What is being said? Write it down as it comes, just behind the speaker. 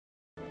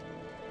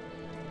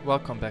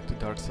Welcome back to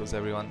Dark Souls,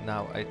 everyone.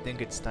 Now, I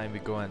think it's time we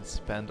go and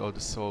spend all the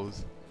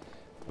souls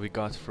we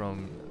got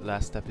from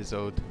last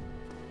episode.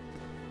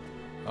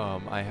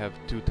 I have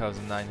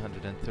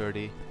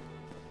 2,930,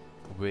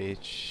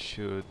 which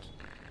should...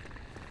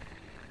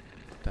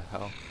 the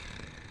hell?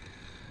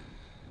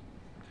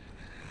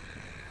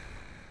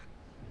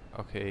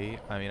 Okay,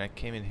 I mean, I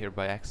came in here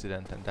by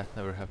accident and that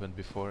never happened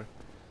before.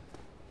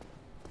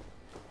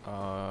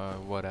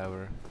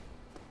 Whatever.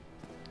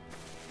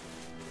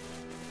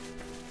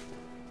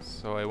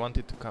 So I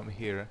wanted to come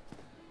here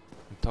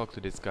and talk to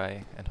this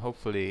guy, and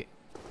hopefully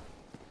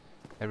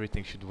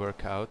everything should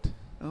work out.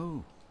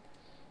 Oh.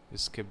 You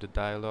skip the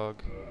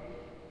dialogue.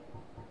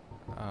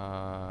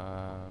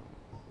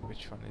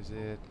 Which one is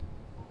it?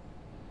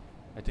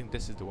 I think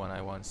this is the one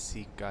I want.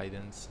 Seek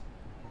guidance.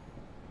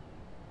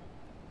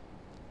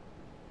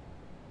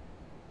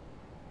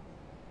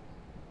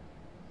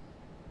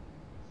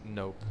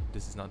 Nope,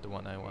 this is not the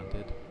one I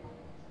wanted.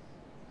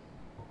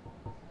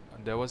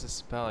 There was a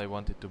spell I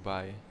wanted to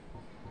buy,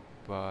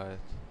 but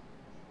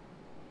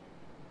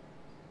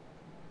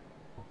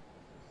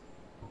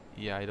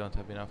yeah, I don't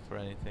have enough for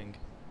anything.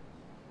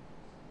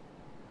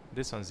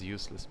 This one's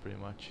useless pretty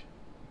much.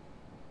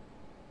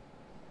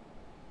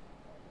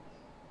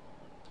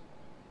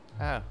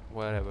 Ah,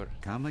 whatever.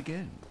 Come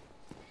again.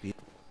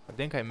 I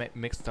think I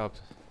mixed up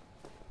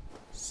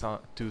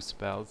two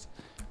spells.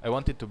 I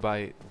wanted to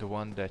buy the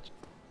one that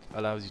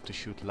allows you to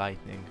shoot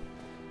lightning,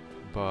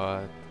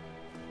 but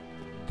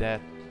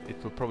that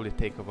it will probably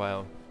take a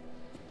while.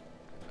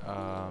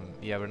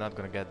 Yeah, we're not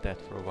gonna get that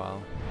for a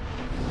while,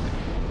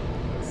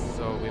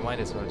 so we might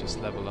as well just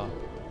level up.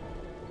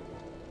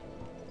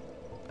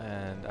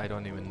 And I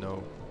don't even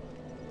know.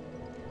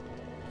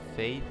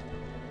 Faith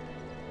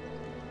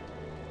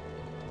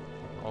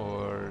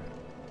or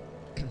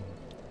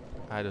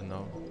I don't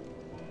know.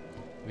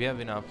 We have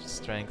enough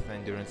strength,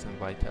 endurance and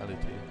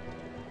vitality.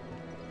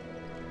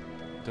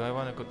 Do I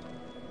want to go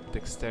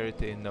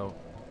dexterity? No.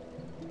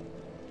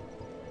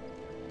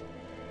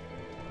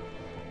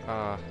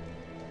 I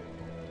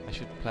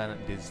should plan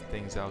these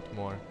things out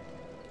more.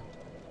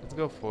 Let's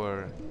go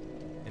for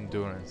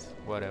endurance,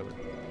 whatever.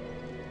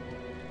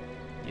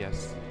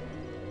 Yes.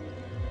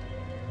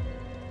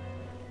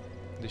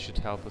 This should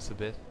help us a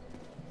bit.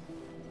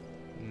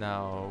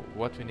 Now,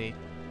 what we need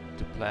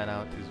to plan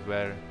out is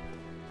where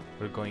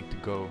we're going to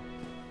go,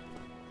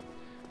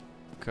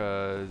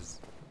 because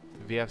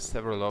we have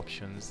several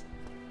options.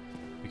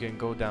 We can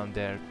go down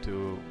there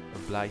to a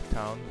Blight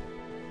Town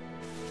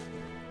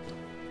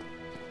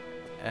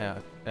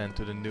and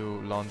to the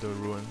new Londo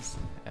ruins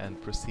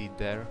and proceed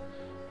there,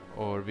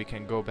 or we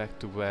can go back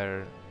to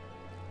where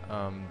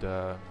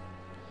that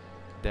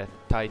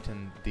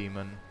Titan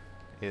demon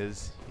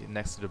is,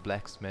 next to the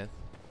blacksmith,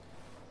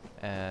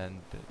 and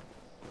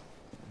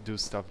do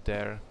stuff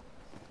there.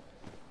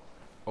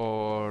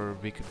 Or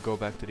we could go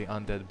back to the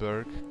Undead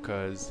Burg,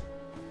 because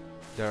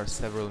there are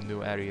several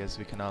new areas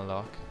we can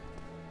unlock.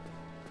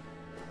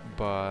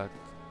 But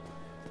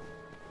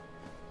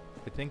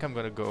I think I'm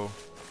gonna go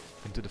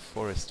into the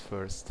forest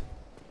first.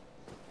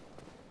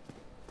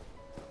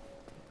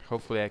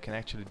 Hopefully I can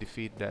actually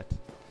defeat that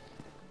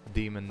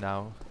demon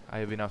now. I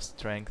have enough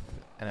strength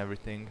and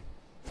everything.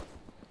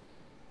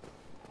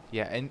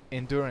 Yeah,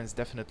 endurance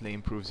definitely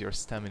improves your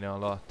stamina a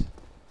lot,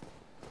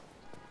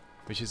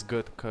 which is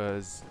good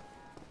because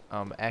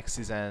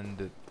axes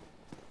and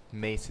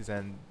maces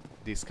and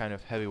these kind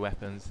of heavy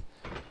weapons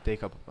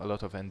take up a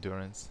lot of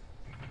endurance.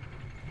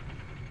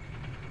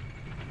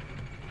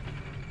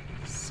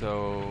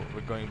 So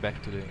we're going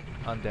back to the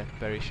Undead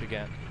Parish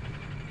again,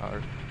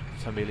 our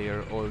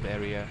familiar old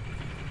area.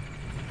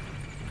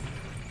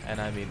 And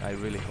I mean, I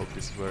really hope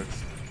this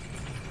works.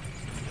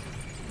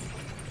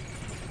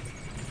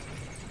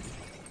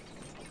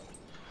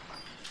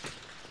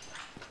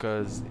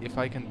 Because if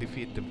I can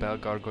defeat the Bell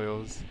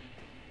Gargoyles,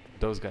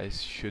 those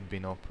guys should be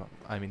no problem.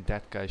 I mean,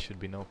 that guy should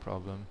be no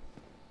problem.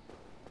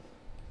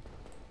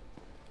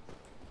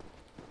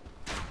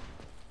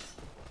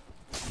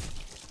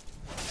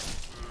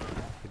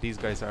 These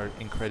guys are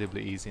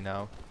incredibly easy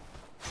now.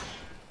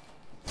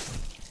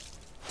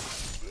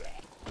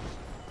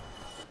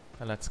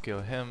 And let's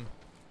kill him.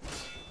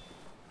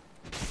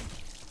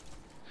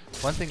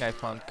 One thing I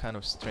found kind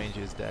of strange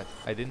is that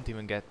I didn't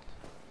even get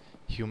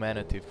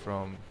humanity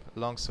from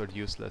longsword,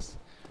 useless.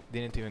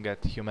 Didn't even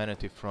get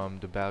humanity from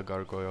the Bell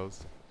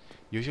Gargoyles.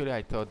 Usually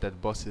I thought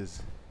that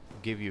bosses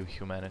give you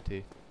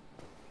humanity.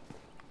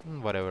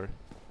 Whatever.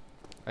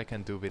 I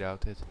can do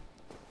without it.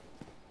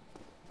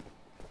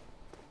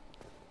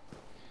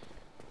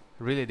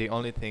 Really the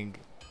only thing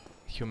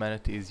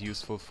humanity is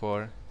useful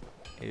for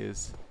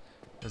is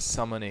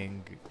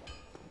summoning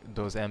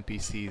those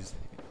NPCs,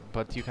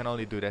 but you can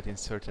only do that in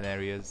certain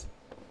areas.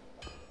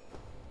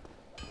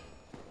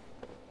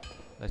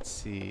 Let's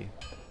see.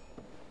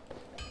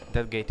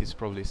 That gate is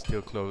probably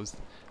still closed.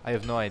 I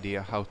have no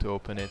idea how to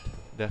open it.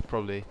 That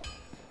probably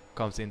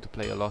comes into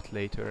play a lot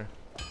later.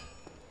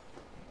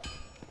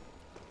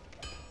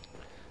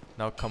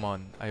 Now come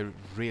on, I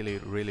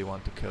really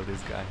want to kill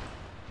this guy.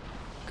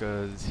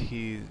 Because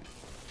he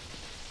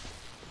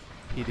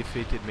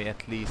defeated me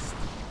at least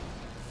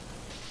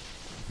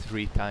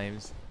 3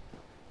 times,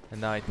 and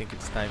now I think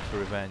it's time for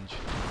revenge.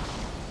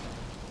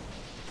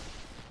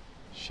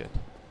 Shit.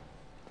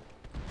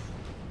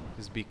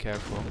 Just be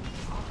careful.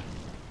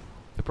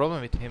 The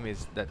problem with him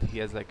is that he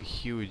has like a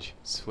huge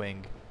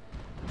swing,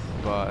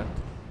 but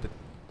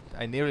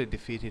I nearly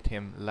defeated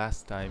him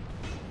last time,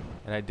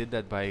 and I did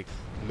that by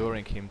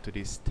luring him to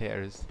these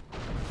stairs.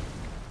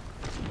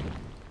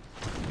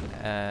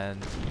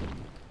 And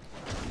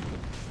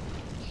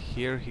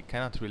here he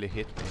cannot really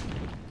hit me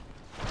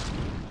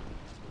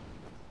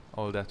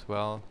all that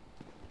well.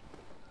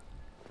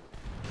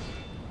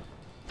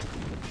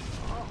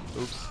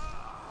 Oops.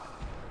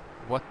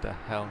 What the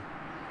hell?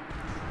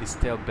 His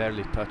tail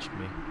barely touched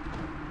me.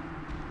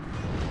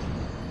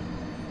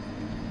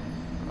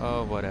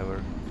 Oh,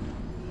 whatever.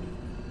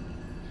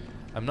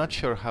 I'm not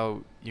sure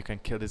how you can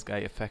kill this guy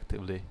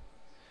effectively.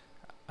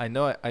 I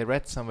know I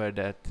read somewhere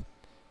that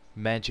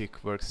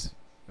magic works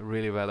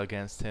really well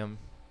against him,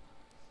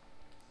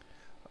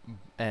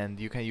 and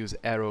you can use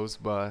arrows,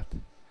 but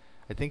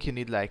I think you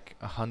need like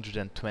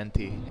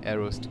 120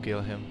 arrows to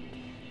kill him,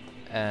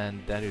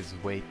 and that is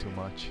way too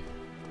much.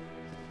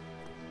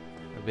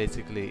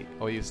 Basically,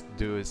 all you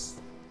do is,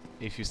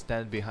 if you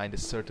stand behind a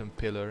certain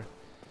pillar,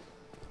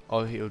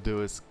 all he'll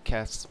do is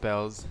cast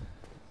spells,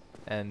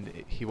 and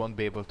he won't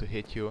be able to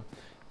hit you,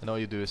 and all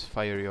you do is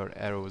fire your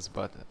arrows,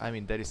 but I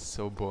mean, that is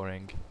so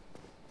boring.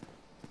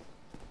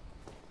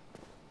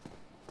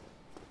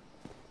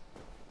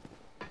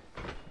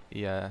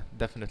 Yeah,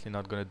 definitely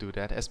not gonna do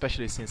that,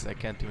 especially since I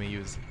can't even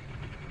use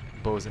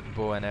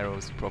bow and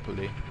arrows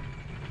properly,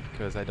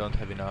 because I don't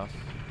have enough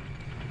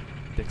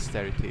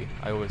dexterity.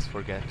 I always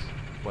forget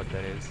what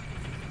that is.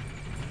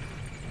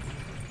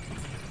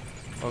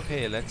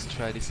 Okay, let's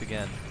try this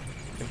again.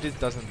 If this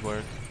doesn't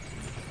work,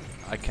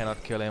 I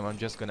cannot kill him. I'm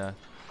just gonna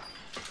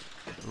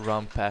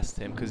run past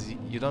him, because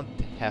you don't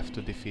have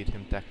to defeat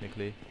him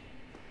technically.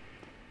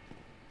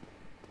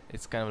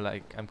 It's kind of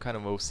like I'm kind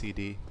of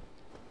OCD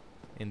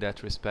in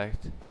that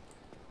respect.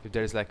 If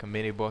there's like a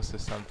mini boss or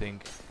something,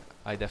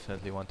 I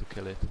definitely want to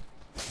kill it.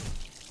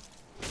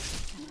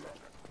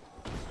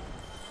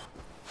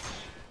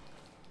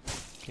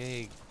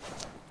 Okay.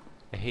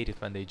 I hate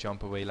it when they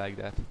jump away like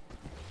that.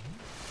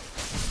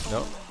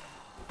 No.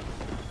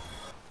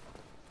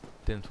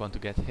 Didn't want to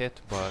get hit,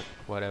 but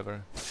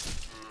whatever.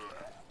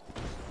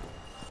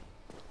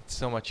 It's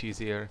so much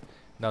easier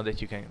now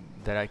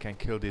that I can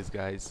kill these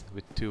guys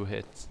with 2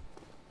 hits.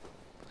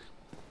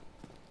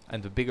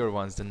 And the bigger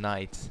ones, the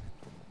knights,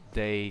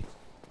 they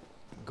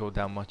go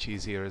down much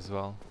easier as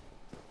well.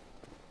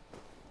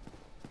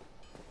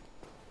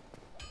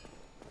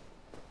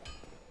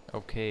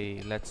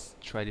 Okay, let's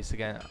try this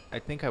again. I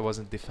think I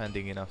wasn't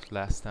defending enough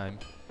last time.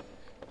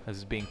 I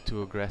was being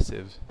too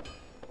aggressive,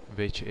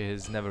 which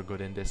is never good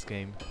in this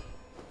game.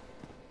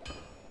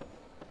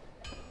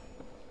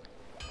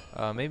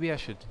 Maybe I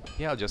should...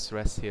 yeah, I'll just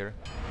rest here.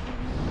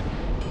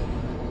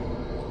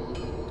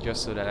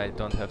 Just so that I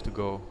don't have to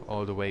go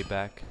all the way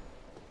back.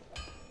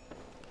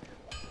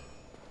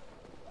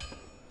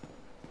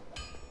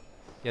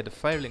 Yeah, the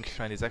Firelink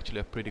Shrine is actually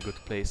a pretty good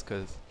place,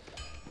 because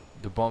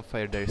the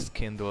bonfire there is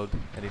kindled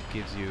and it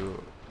gives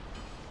you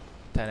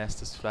 10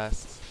 Estus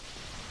flasks.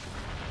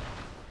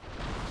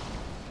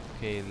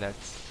 Okay,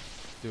 let's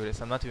do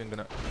this. I'm not even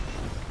gonna...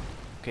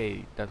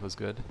 okay, that was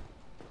good.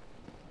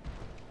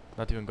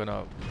 Not even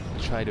gonna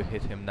try to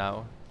hit him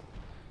now.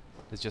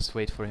 Let's just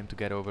wait for him to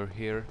get over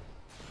here.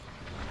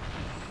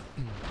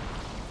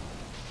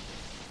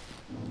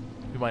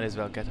 We might as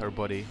well get our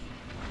body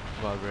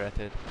while we're at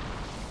it.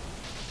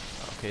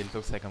 Okay, it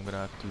looks like I'm gonna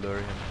have to lure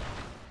him.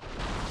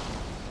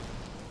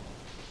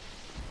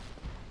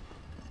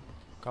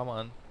 Come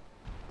on.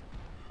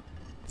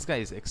 This guy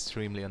is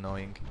extremely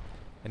annoying.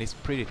 And he's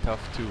pretty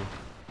tough too.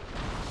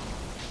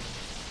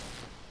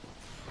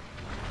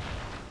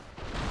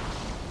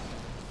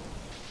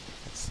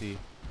 Let's see.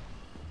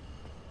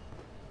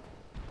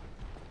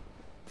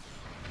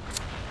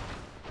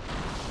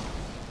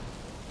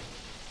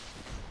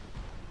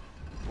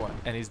 What?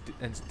 And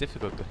it's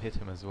difficult to hit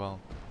him as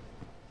well.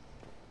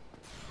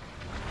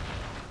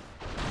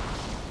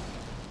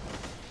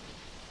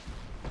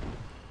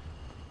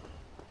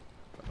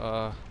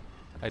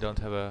 I don't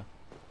have a...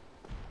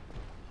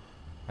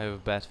 I have a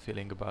bad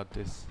feeling about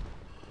this.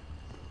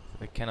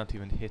 I cannot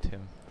even hit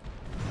him.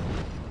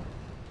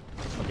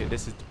 Okay,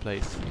 this is the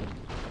place.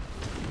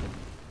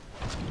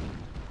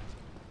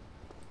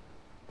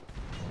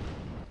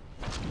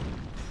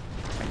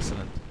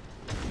 Excellent.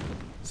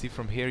 See,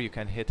 from here you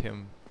can hit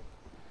him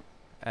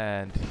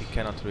and he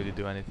cannot really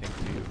do anything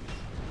to you.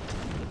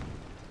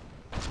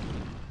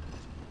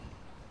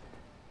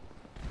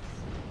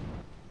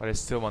 But I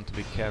still want to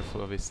be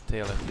careful of his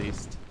tail at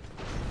least.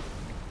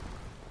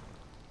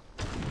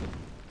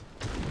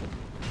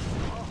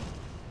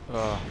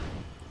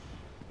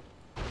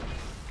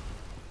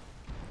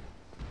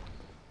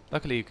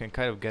 Luckily you can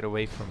kind of get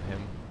away from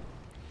him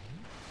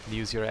and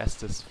use your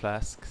Estus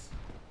flasks.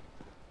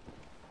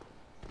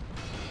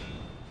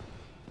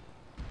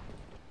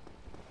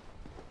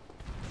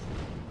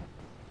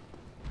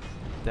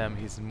 Damn,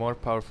 he's more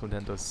powerful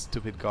than those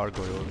stupid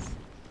gargoyles.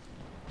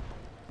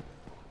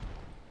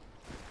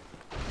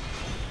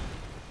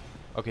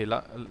 Okay,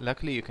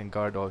 luckily you can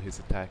guard all his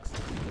attacks.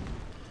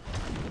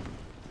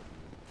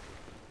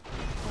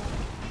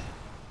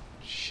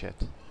 Shit.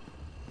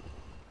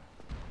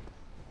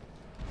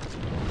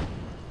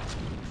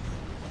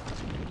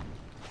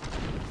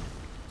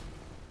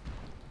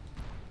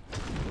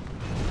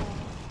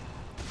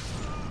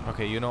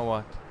 Okay, you know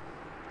what?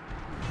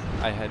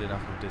 I had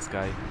enough of this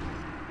guy.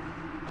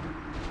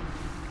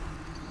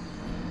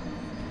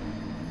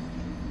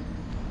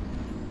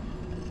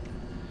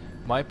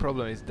 My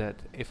problem is that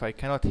if I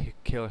cannot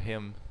kill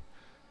him,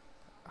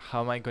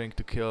 how am I going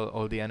to kill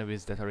all the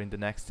enemies that are in the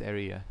next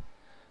area?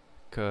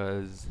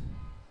 Cause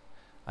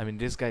I mean,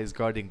 this guy is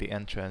guarding the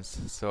entrance,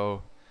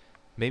 so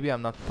maybe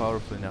I'm not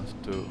powerful enough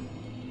to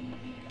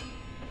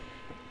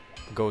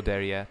go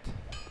there yet.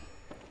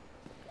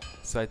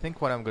 So I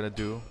think what I'm gonna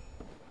do,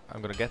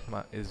 I'm gonna get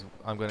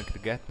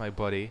my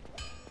body,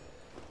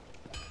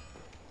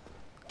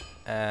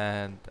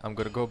 and I'm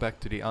gonna go back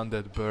to the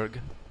Undead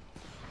Burg.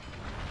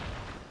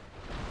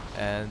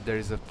 And there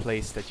is a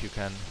place that you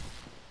can,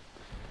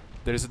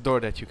 there is a door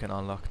that you can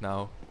unlock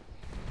now,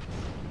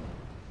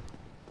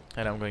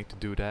 and I'm going to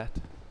do that.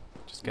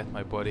 Just get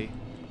my body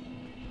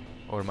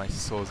or my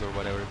souls or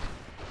whatever.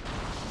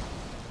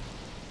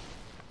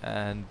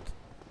 And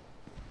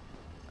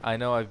I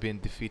know I've been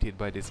defeated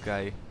by this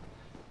guy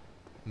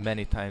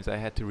many times. I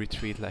had to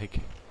retreat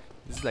like,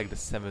 this is like the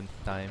 7th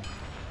time.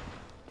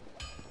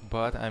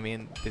 But I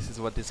mean, this is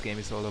what this game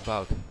is all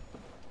about.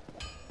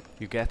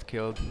 You get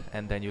killed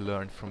and then you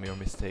learn from your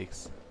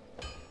mistakes.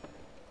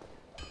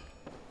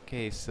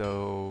 Okay,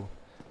 so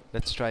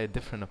let's try a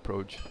different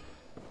approach.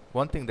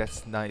 One thing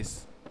that's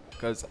nice,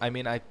 because I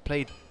mean I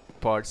played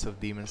parts of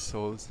Demon's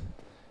Souls,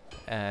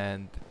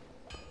 and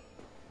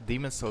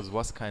Demon's Souls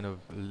was kind of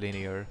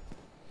linear.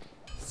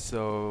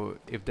 So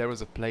if there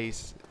was a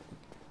place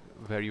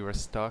where you were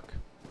stuck,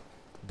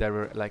 there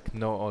were like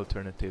no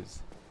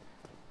alternatives.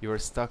 You were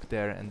stuck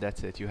there and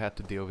that's it, you had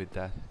to deal with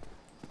that.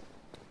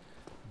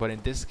 But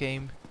in this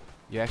game,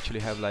 you actually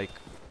have like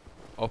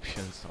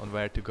options on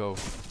where to go,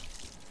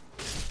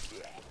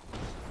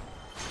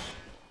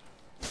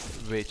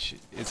 which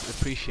is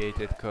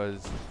appreciated,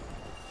 because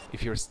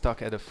if you're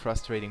stuck at a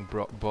frustrating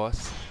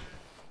boss,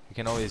 you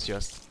can always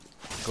just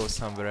go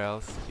somewhere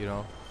else, you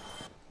know.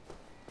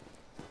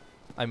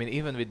 I mean,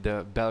 even with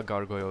the bell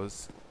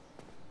gargoyles,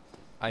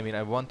 I mean,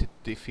 I wanted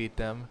to defeat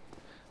them,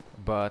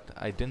 but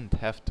I didn't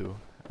have to.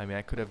 I mean,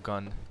 I could have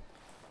gone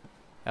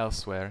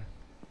elsewhere.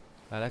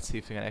 Let's see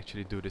if we can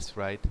actually do this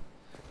right.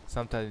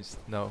 Sometimes,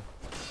 no.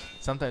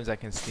 Sometimes I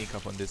can sneak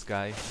up on this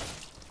guy,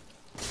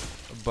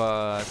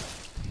 but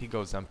he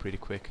goes down pretty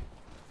quick.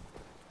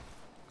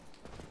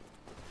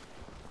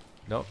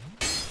 Nope.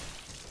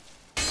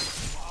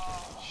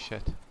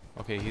 Shit.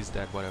 Okay, he's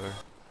dead, whatever.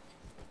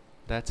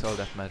 That's all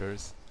that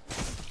matters.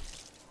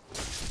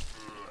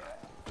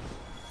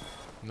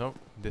 Nope,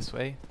 this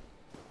way.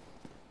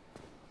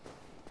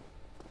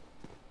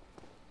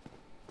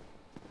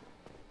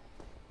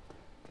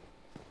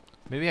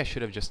 Maybe I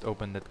should have just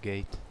opened that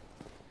gate.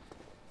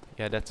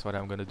 Yeah, that's what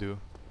I'm gonna do.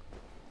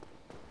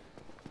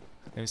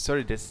 I'm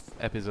sorry this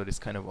episode is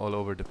kind of all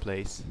over the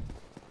place.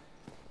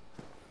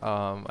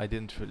 I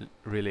didn't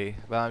really...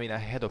 Well, I mean, I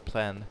had a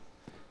plan,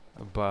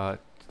 but...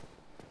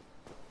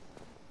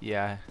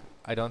 Yeah,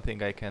 I don't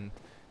think I can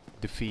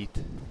defeat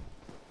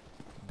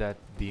that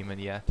demon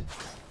yet.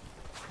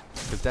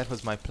 Because that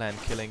was my plan,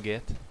 killing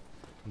it,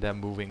 then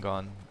moving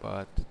on,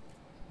 but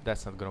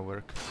that's not gonna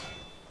work.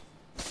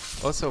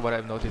 Also, what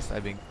I've noticed,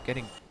 I've been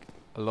getting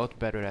a lot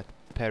better at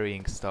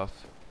parrying stuff.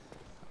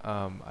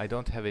 I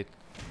don't have it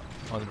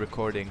on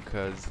recording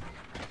because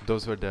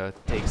those were the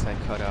takes I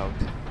cut out.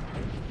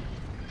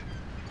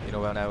 You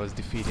know, when I was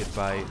defeated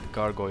by the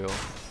gargoyle.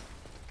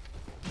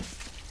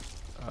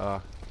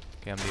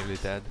 Okay, I'm nearly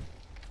dead.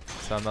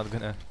 So I'm not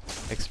gonna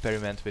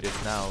experiment with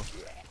it now.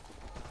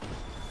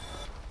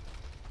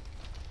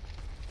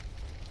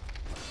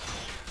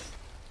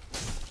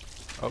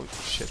 Oh,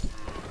 shit.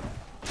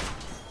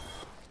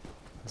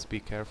 Let's be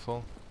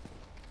careful.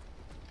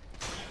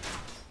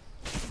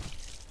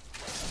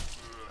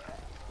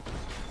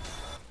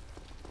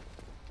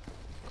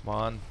 Come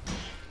on.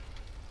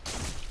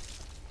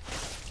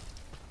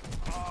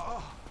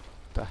 What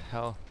the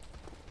hell?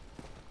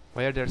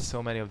 Why are there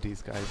so many of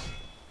these guys?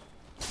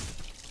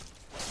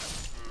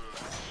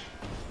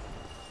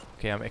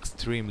 Okay, I'm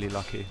extremely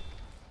lucky.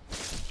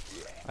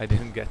 I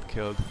didn't get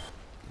killed.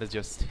 Let's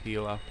just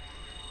heal up.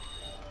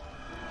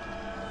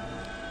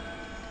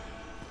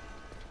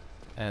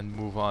 And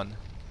move on.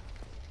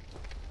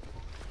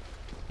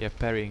 Yeah,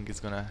 parrying is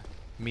gonna...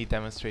 Me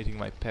demonstrating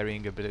my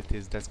parrying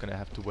abilities, that's gonna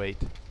have to wait.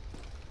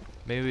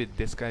 Maybe with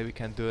this guy we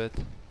can do it.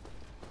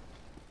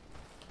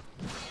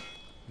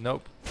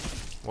 Nope.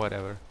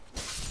 Whatever.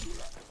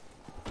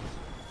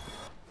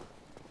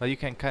 Well, you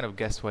can kind of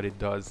guess what it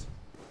does.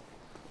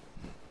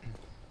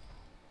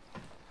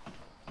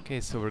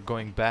 Okay, so we're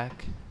going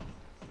back.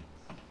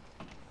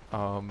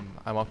 I'm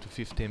up to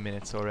 15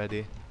 minutes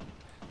already.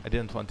 I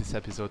didn't want this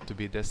episode to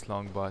be this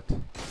long, but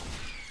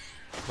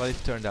well, it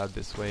turned out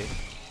this way.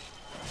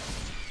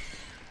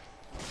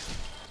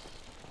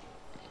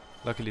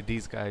 Luckily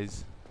these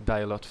guys die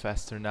a lot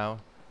faster now.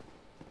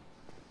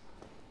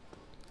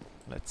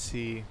 Let's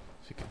see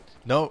if we can...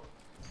 No!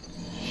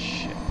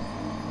 Shit.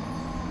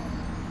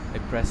 I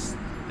pressed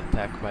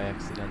attack by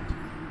accident.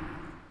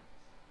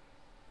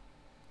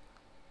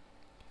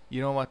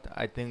 You know what?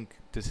 I think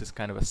this is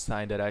kind of a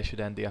sign that I should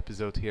end the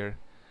episode here.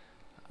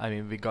 I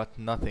mean, we got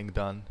nothing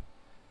done.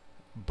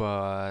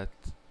 But...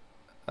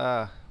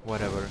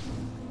 whatever.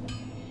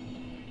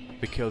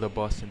 We killed a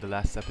boss in the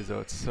last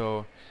episode,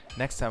 so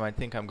next time I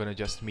think I'm gonna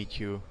just meet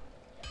you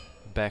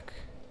back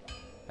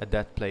at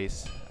that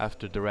place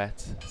after the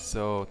rats.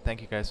 So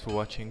thank you guys for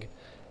watching,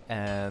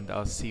 and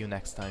I'll see you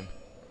next time.